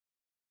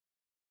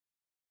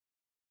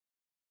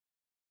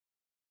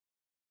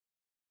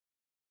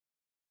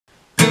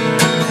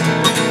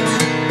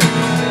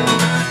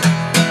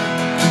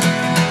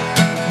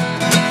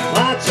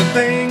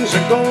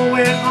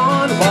going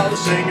on while the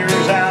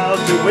singer's out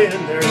to win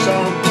their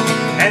song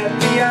at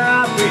the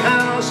Opry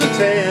House in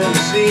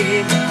Tennessee.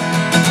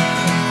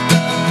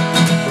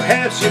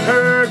 Perhaps you've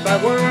heard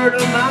by word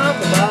of mouth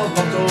about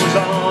what goes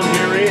on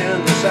here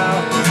in the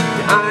South,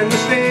 behind the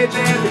stage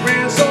at the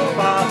Grand Ole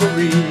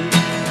Opry.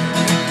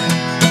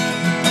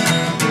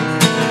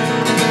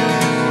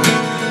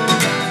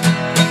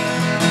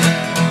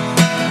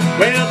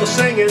 Well, the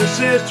singing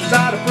sisters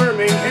out of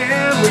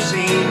Birmingham were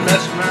seen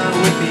messing around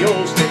with the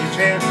old stage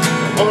hand.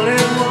 One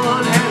and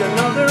one and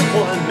another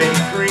one make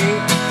three.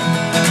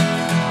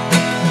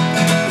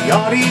 The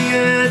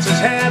audience is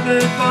having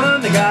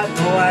fun, they got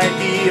no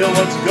idea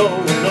what's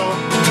going on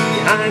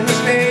behind the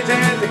stage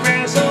at the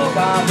Grand Ole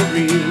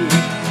Opry.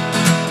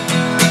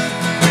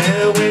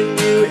 Well, when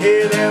you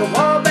hear that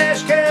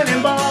Wabash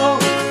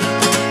cannonball,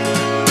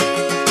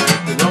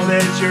 you know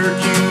that your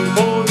cue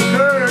for the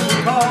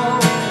curtain call.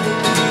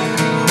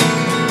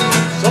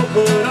 So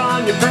put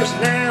on your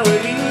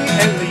personality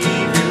and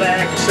leave your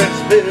lack of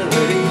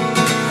sensibility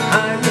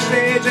behind the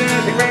stage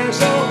at the Grand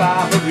Ole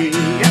Opry.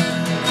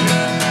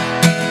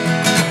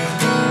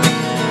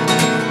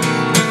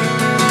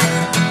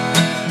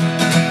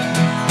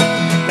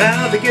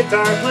 Now the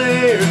guitar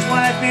player's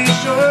wife is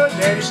sure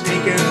that he's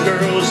sneaking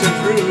girls in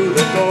through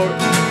the door.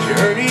 She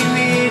heard he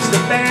needs the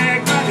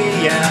bag by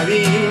the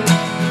alley,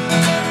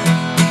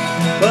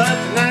 but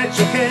tonight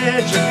she'll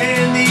catch him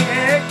in the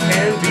act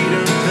and beat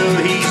him till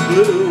he's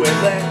blue and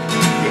black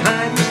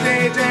behind the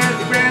stage at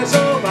the Grand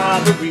Ole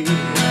Opry.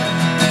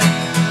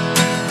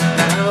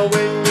 Now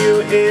when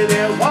you hear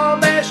that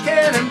Wabash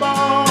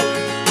cannonball,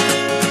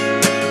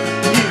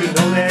 you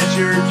know that's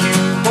your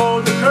cue for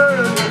the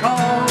curtain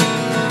call.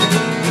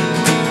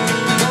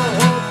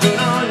 Put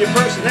on your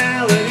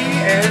personality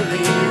and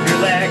leave your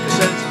lack of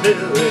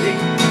sensibility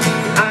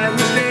behind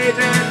the stage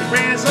at the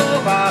Grand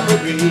Ole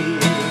Opry.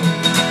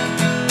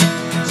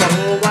 So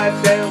wipe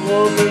that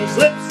woman's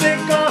lipstick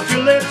off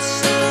your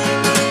lips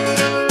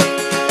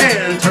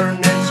and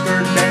turn that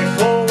skirt back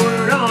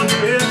forward on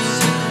your hips.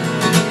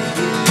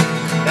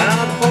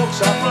 Now the folks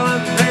up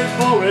front, they're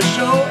for a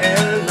show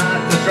and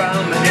not the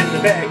drama in the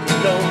back, you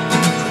know.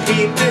 So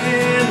keep it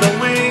in the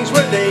wings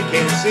where they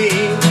can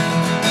see.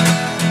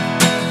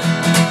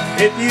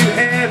 If you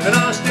have an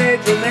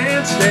on-stage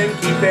romance, then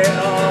keep that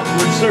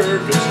awkward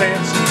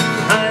circumstance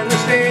behind the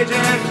stage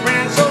at the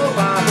Grand Ole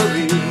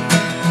Opry.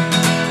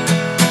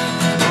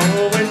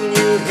 Oh, when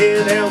you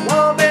hear that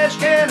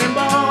Wabash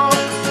cannonball,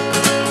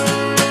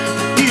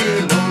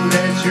 you know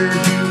that you're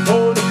due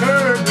for the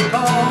curtain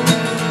call.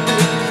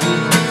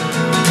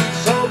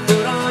 So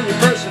put on your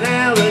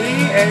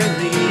personality and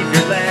leave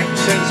your lack of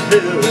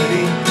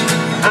sensibility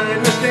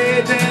behind the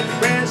stage at the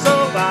Grand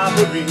Ole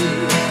Opry.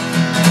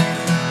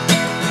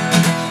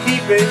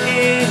 Keep it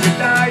in your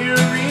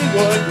diary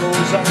what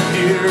goes on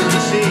here to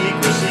see.